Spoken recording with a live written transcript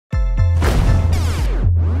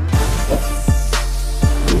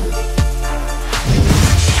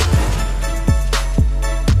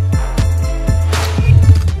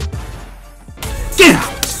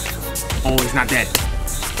dead.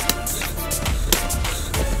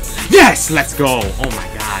 Yes! Let's go! Oh my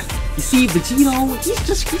god. You see, Vegito,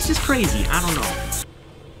 he's just crazy. I don't know.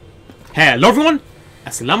 Hello everyone.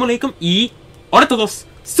 Assalamu alaikum y hola a todos.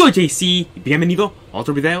 Soy JC y bienvenido a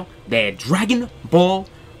otro video de Dragon Ball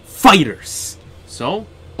FighterZ. So,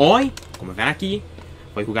 hoy, como ven aquí,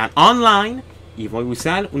 voy a jugar online y voy a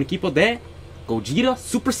usar un equipo de Gogeta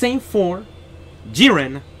Super Saiyan 4,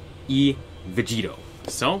 Jiren y Vegito.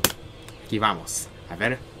 So, aquí vamos. A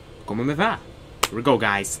ver cómo me va. Here we go,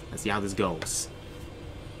 guys. Let's see how this goes.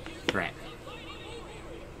 Alright.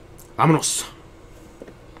 Vámonos.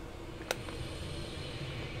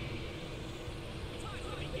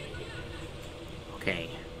 Okay.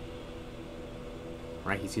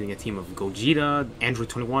 Alright, he's using a team of Gogeta, Android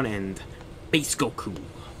 21, and Base Goku.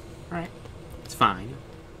 Alright. It's fine.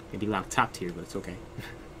 Maybe a lot of top tier, but it's okay.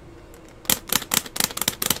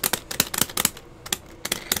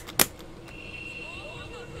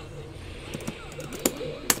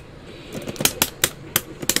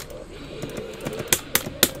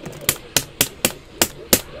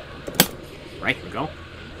 Right, here we go.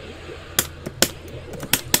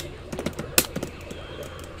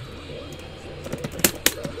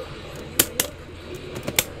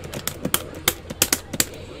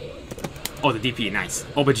 Oh, the DP, nice.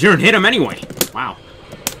 Oh, but Jiren hit him anyway. Wow.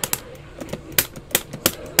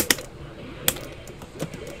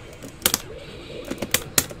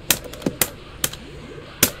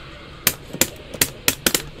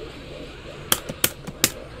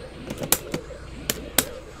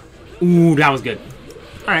 Ooh, that was good.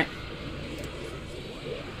 Alright.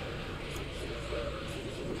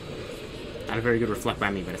 Not a very good reflect by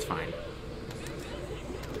me, but it's fine.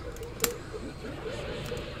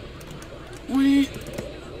 Wait.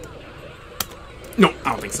 No, I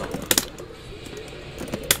don't think so.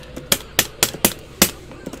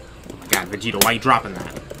 Oh my god, Vegito, why are you dropping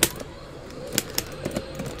that?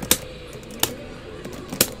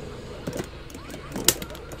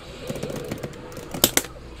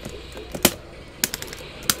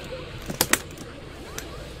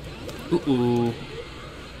 Ooh.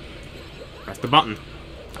 Press the button.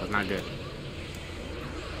 That was not good.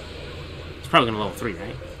 He's probably gonna level 3,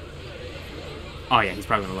 right? Oh yeah, he's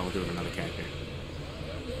probably gonna level 2 with another character.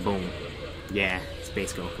 Boom. Yeah,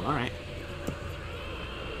 Space Goku. Alright.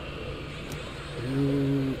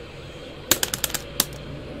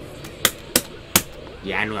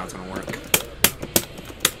 Yeah, I knew that was gonna work.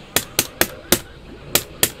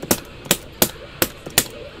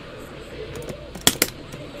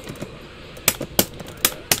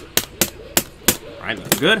 Alright,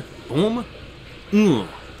 looking good. Boom.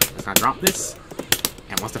 Let's not drop this.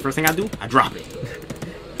 And what's the first thing I do? I drop it.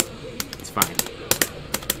 It's fine.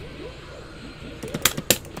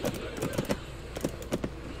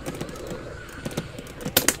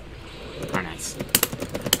 Alright, nice.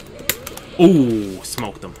 Ooh,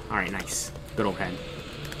 smoked him. Alright, nice. Good old head.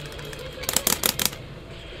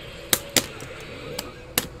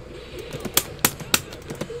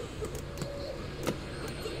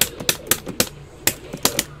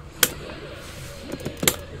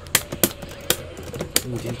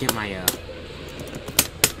 Ooh, didn't get my,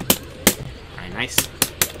 Alright, nice.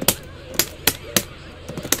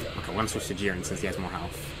 Okay, I'm gonna switch to Jiren since he has more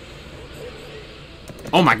health.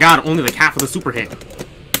 Oh my god, only like half of the super hit.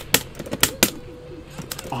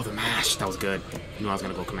 Oh, the mash. That was good. I knew I was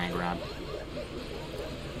gonna go command grab.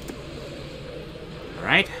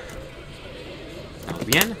 Alright. Estamos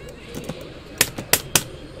bien.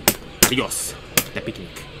 Adios. De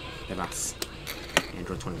picnic. De vas.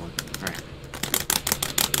 Android 21. Alright.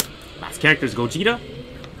 Last character is Gogeta.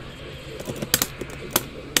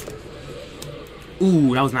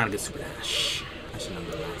 Ooh, that was not a good super dash. I should have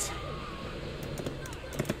done that.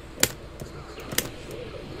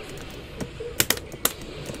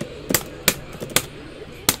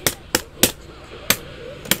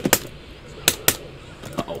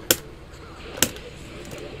 Uh-oh.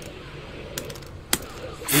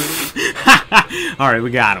 Alright, we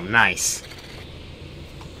got him. Nice.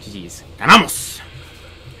 Jeez. Ganamos!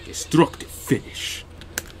 Destructive finish.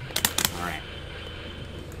 Alright.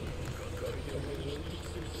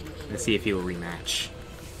 Let's see if he will rematch.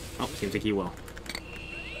 Oh, seems like he will.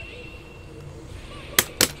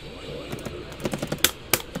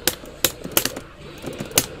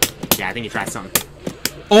 Yeah, I think he tried something.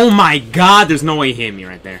 Oh my god, there's no way he hit me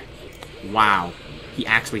right there. Wow. He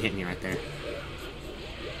actually hit me right there.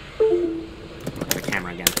 Look at the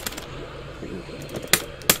camera again.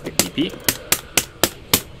 Good DP.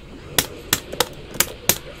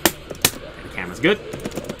 Camera's good.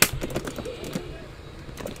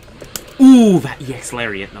 Ooh, that EX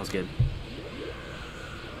Lariat. That was good.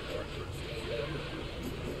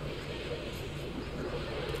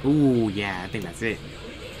 Ooh, yeah, I think that's it.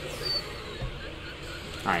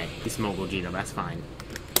 Alright, he smoked Gogeta, that's fine.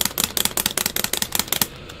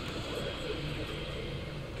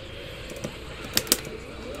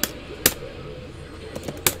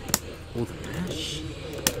 Oh, the mash.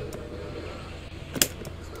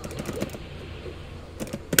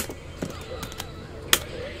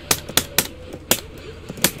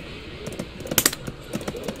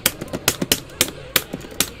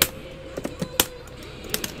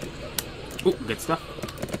 Oh, good stuff.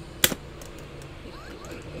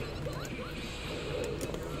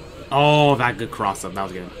 Oh, that good cross up. That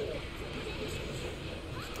was good.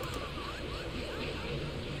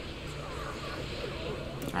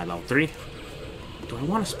 Alright, level 3. Do I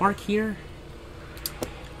want to spark here?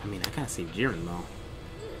 I mean, I gotta save Jiren, though.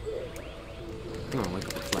 I think I'll wake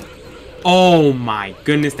up the flight. Oh my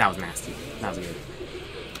goodness, that was nasty. That was good.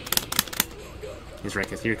 He's right,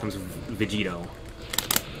 because here comes Vegito.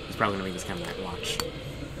 He's probably gonna make this comeback. Watch.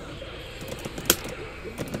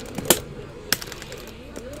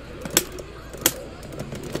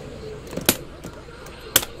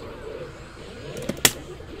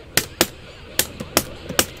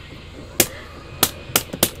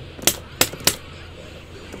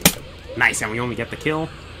 Nice, and we only get the kill.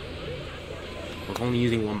 We're only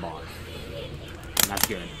using 1 bar. That's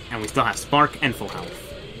good. And we still have Spark and full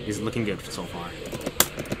health. This is looking good so far.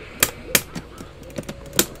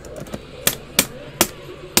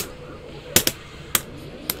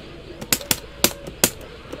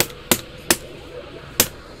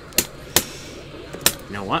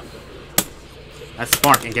 You know what? Let's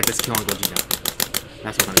Spark and get this kill on Gogeta.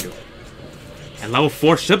 That's what I'm gonna do. And level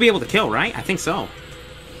 4 should be able to kill, right? I think so.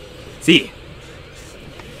 Sí.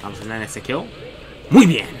 Vamos a tener ese kill. Muy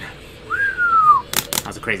bien. That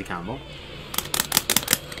was a crazy combo.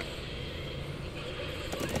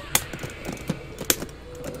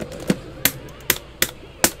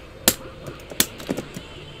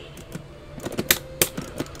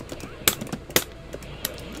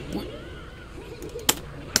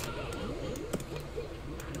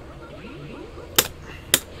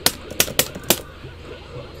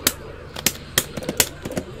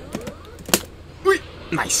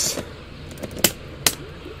 Nice.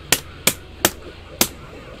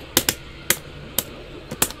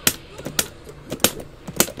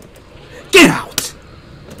 Get out!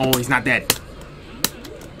 Oh, he's not dead.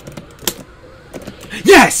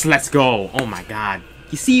 Yes, let's go. Oh my god.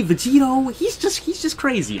 You see, Vegito, he's just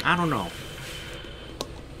crazy. I don't know.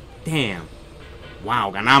 Damn.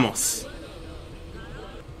 Wow, ganamos.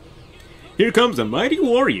 Here comes a mighty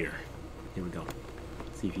warrior. Here we go.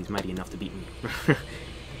 See if he's mighty enough to beat me.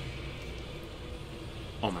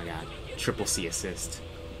 Oh my god. Triple C assist.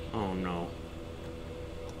 Oh no.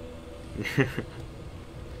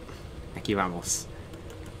 Aquí vamos.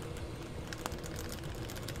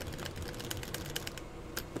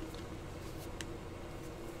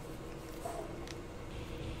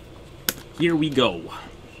 Here we go.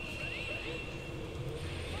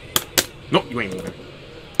 Nope, you ain't moving.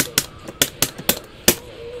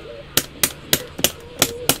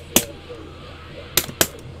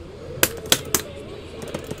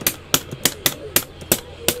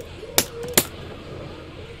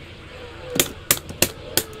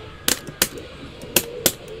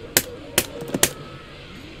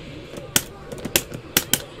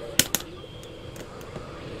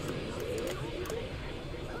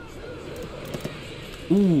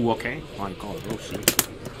 Ooh, okay. Oh, you call it Roshi.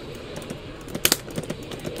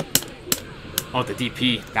 Oh, the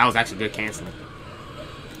DP. That was actually good canceling.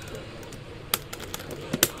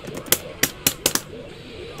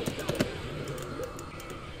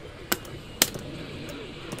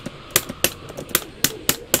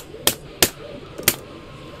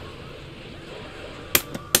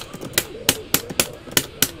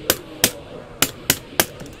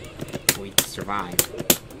 We survived.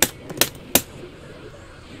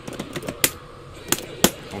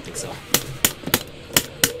 Don't think so.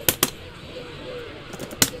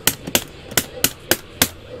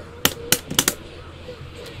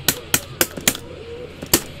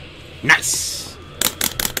 Nice.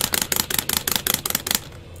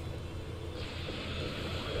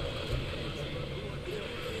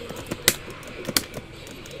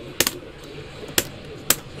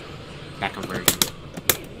 That conversion.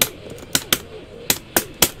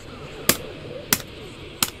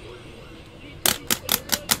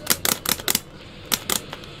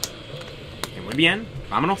 Muy bien,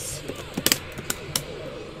 vámonos.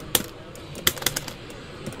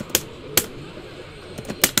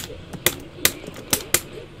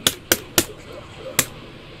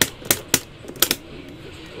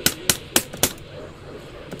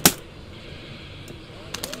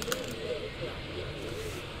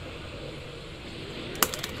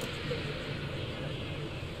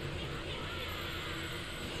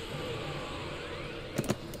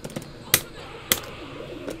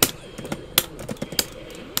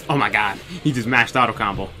 Oh my god, he just mashed auto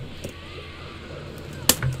combo.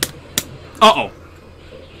 Uh-oh.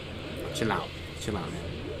 Chill out, man.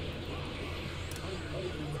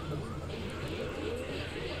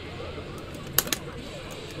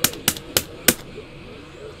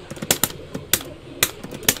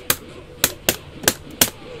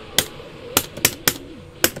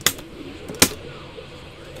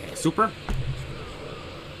 Okay, super.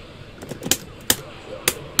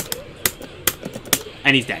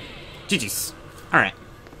 And he's dead. GG's. Alright.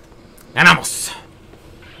 Ganamos.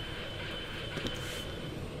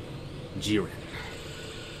 Jiren.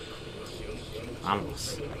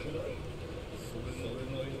 Vamos.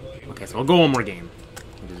 Okay, so we'll go one more game.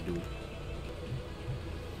 We'll just do.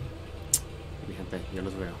 Mi gente, yo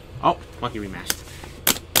los veo. Oh, monkey rematched.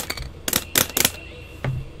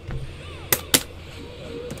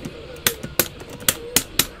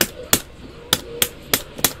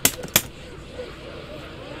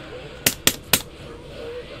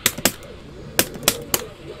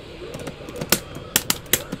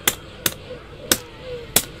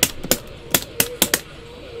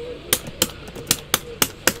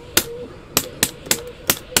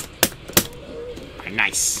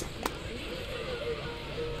 Nice.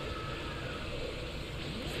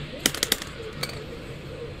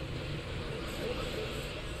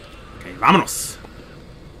 Ok, vámonos.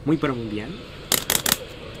 Muy pero muy bien.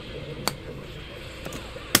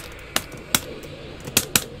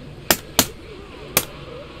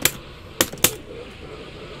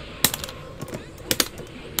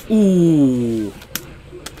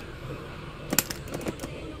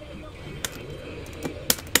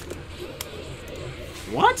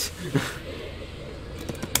 What?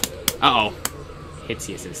 Uh-oh.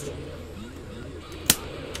 Hitsy assist.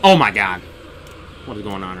 Oh my god. What is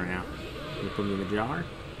going on right now? Can you put me in the jar?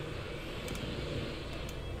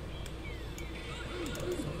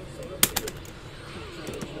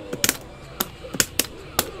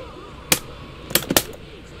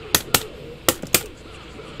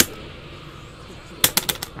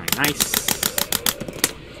 Alright, nice.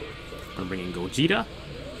 I'm gonna bring in Gogeta.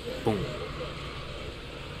 Boom.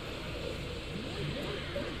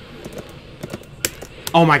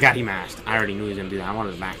 Oh my god, he mashed. I already knew he was gonna do that. I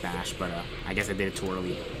wanted to backdash, but I guess I did it too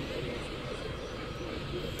early.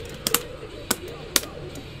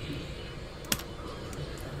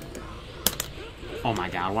 Oh my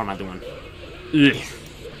god, what am I doing? Ugh.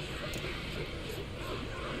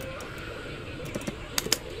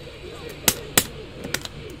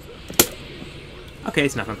 Okay,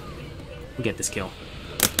 it's nothing. We'll get this kill.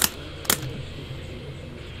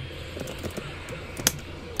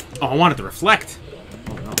 Oh, I wanted to reflect.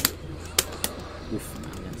 Oh no. Oof, I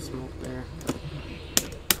got smoke there.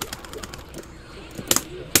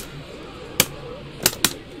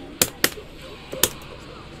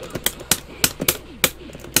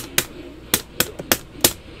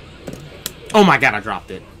 Oh my god, I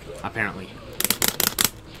dropped it. Apparently.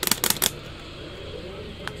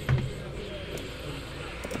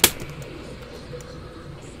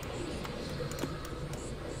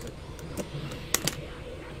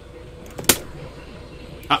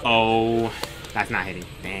 Uh-oh. That's not hitting.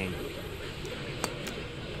 Dang.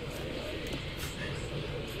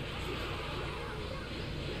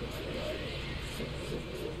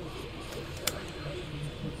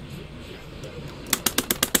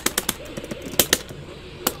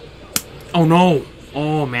 Oh no!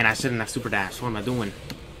 Oh man, I shouldn't have super dash. What am I doing?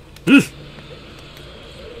 Ugh.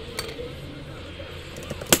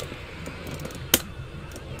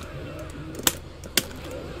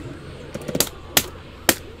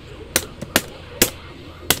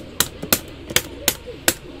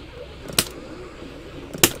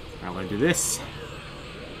 I'm gonna do this.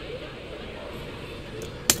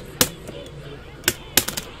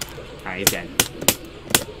 Alright, he's dead.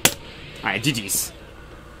 Alright, GG's.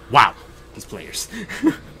 Wow. These players.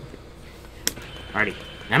 Alrighty.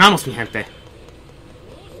 Ganamos, mi gente.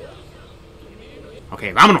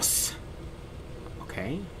 Okay, vámonos.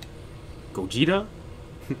 Okay. Gogeta.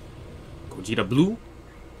 Gogeta Blue.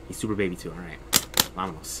 He's Super Baby too. Alright.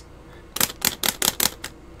 Vámonos.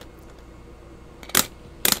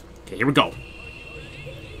 Okay, here we go.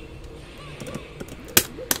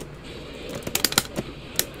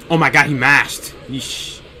 Oh my god, he mashed.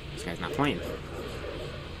 Yeesh. This guy's not playing.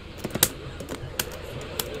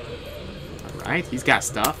 Alright, he's got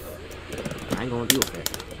stuff. I ain't gonna deal with it.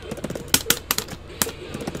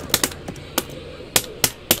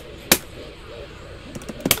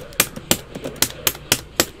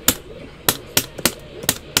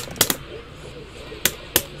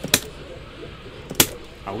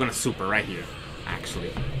 Oh, we're gonna super right here,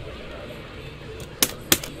 actually.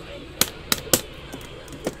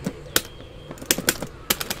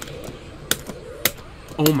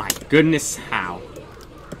 Oh my goodness, how?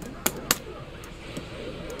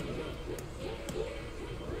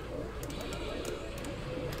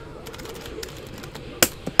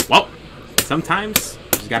 Well, sometimes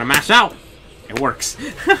you just gotta mash out. It works.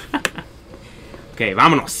 Ok,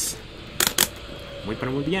 vámonos. Muy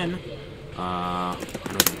pero muy bien. I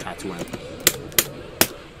don't think that's when.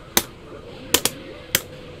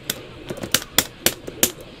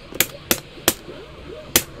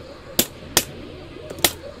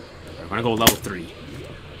 We're gonna go level 3.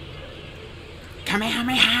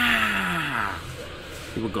 Kamehameha!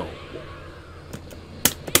 Here we go.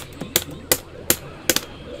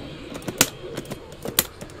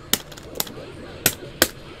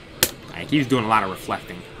 Alright, he's doing a lot of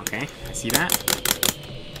reflecting. Okay, I see that.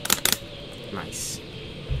 Nice.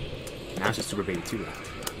 Now it's just Super Baby 2 left.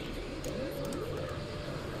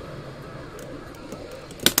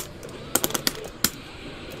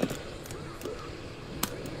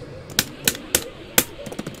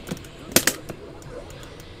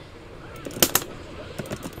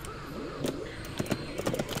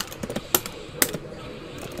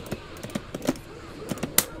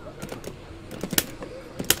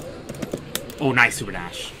 Oh, nice Super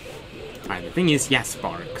Dash. Alright, the thing is, he has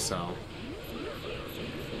Spark, so...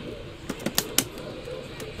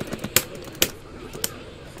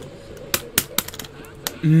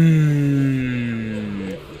 I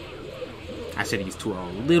should have used 2 a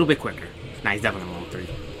little bit quicker. Nah, he's definitely gonna roll 3.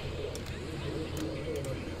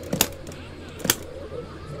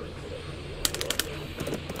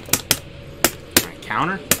 Alright,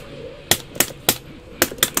 counter.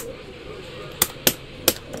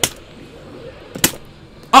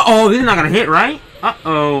 Uh-oh, this is not gonna hit, right?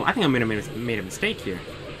 Uh-oh, I think I made a mistake here.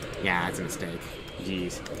 Yeah, that's a mistake.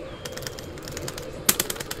 Jeez.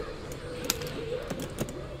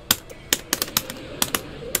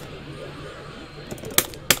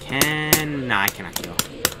 Nah, I cannot kill.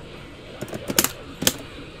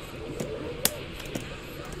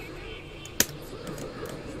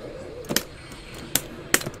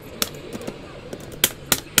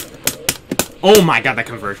 Oh my god, that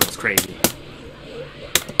conversion was crazy.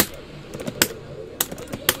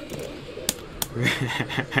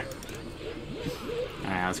 Alright,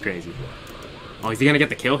 that was crazy. Oh, is he gonna get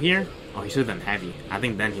the kill here? Oh, he should have done heavy. I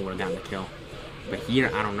think then he would have gotten the kill. But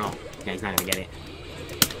here, I don't know. Yeah, he's not gonna get it.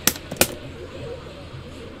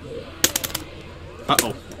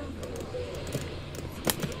 Uh-oh.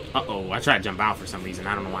 Uh-oh, I tried to jump out for some reason.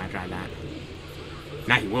 I don't know why I tried that.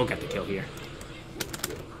 Now he will get the kill here.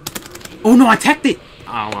 Oh no, I teched it!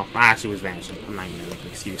 Oh, well, I actually was vanishing. I'm not even gonna make an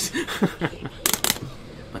excuse.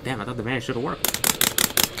 But damn, I thought the vanish should have worked.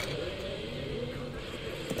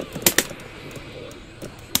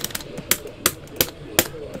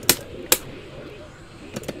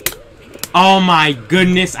 Oh my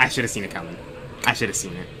goodness, I should have seen it coming. I should have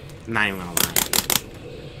seen it. I'm not even gonna lie.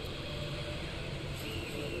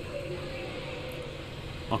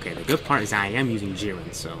 Okay, the good part is I am using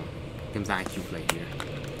Jiren, so it comes IQ play here.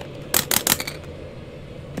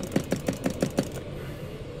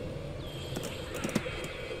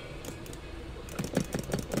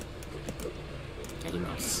 Yeah, he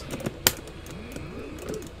knows.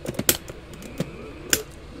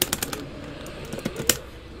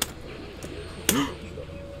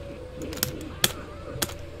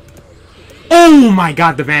 Oh my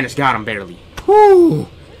god, the vanish got him barely. Whew.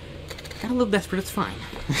 Got a little desperate, it's fine.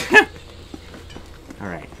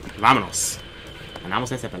 Alright, vámonos.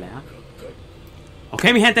 Ganamos esa pelea. Ok,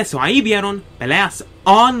 mi gente, so ahí vieron peleas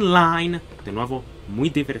online. De nuevo, muy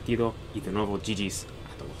divertido. Y de nuevo, GG's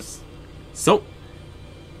a todos. So,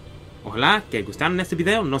 ojalá que gustaron este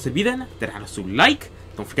video. No se olviden de dejar su like.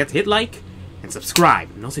 Don't forget to hit like. And subscribe.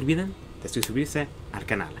 No se olviden de suscribirse al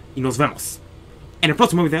canal. Y nos vemos en el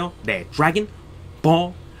próximo video de Dragon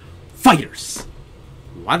Ball FighterZ.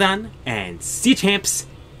 Well done, and see you champs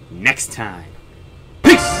next time.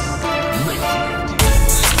 Peace!